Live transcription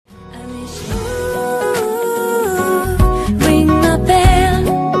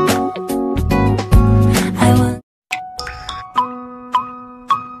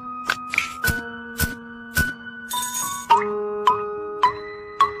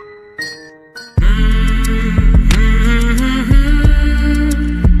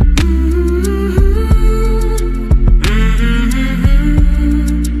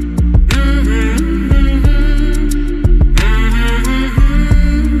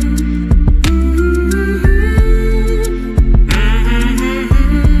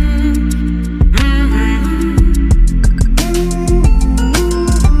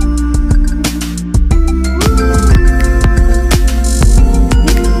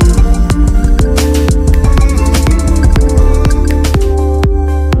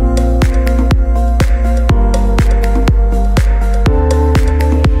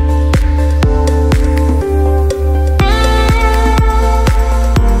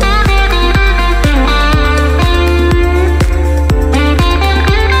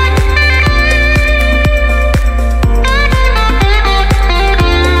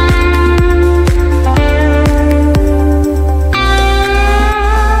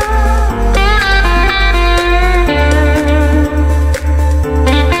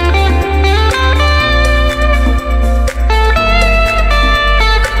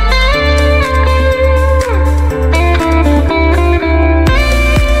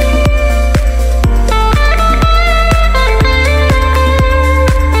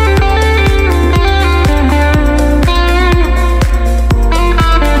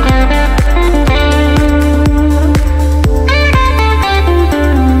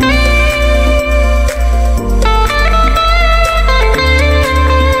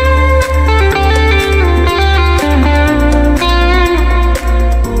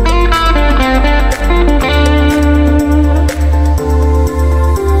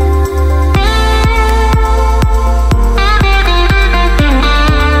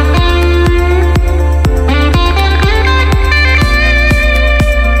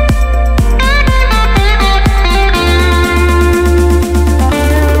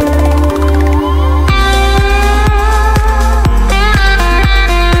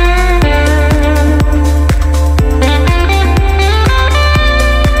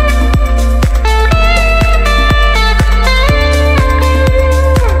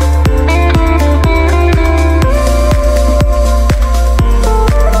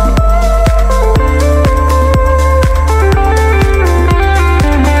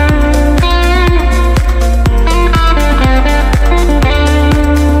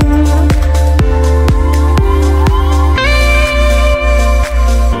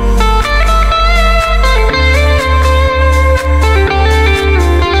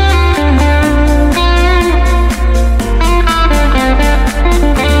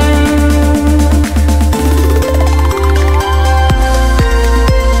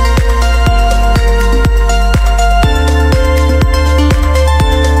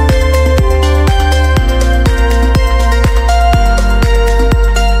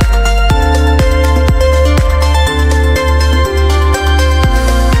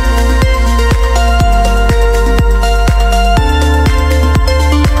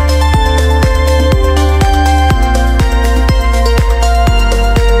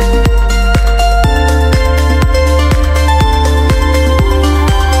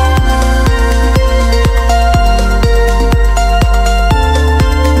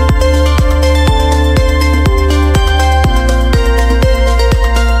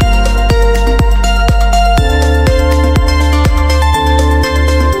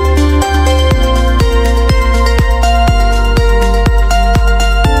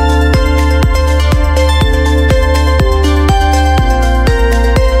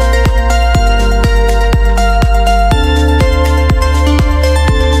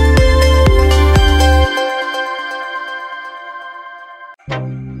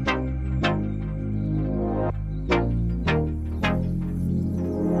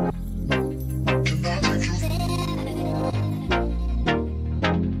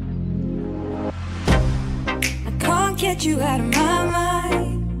get you out of my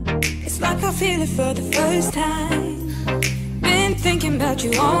mind. It's like I feel it for the first time. Been thinking about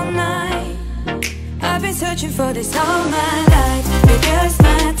you all night. I've been searching for this all my life. You're just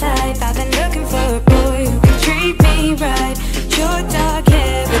my type. I've been looking for a boy who can treat me right. Your dark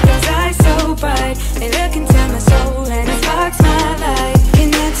hair with those eyes so bright, they look into my soul and it sparks my life.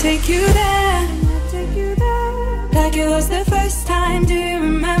 Can I take you there? Like it was the first time, do you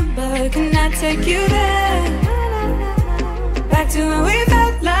remember? Can I take you there? Back to when we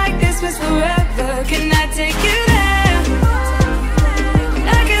felt like this was forever. Can I take you there?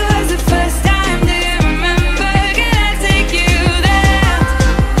 Like it was the first time, do you remember? Can I take you there?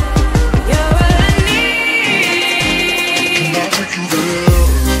 You're what I need. Can I take you there?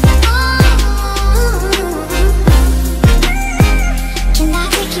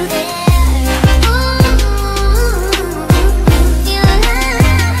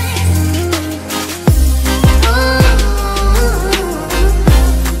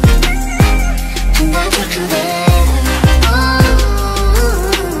 Can I take you there?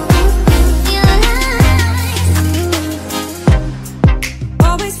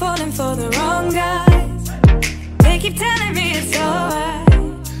 Always falling for the wrong guys. They keep telling me it's alright.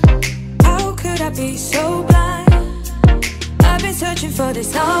 How could I be so blind? I've been searching for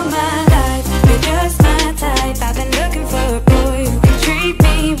this all my life. You're just my type. I've been looking for a boy who can treat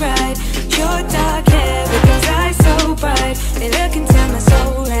me right. Your dark hair with those eyes so bright, they look into my soul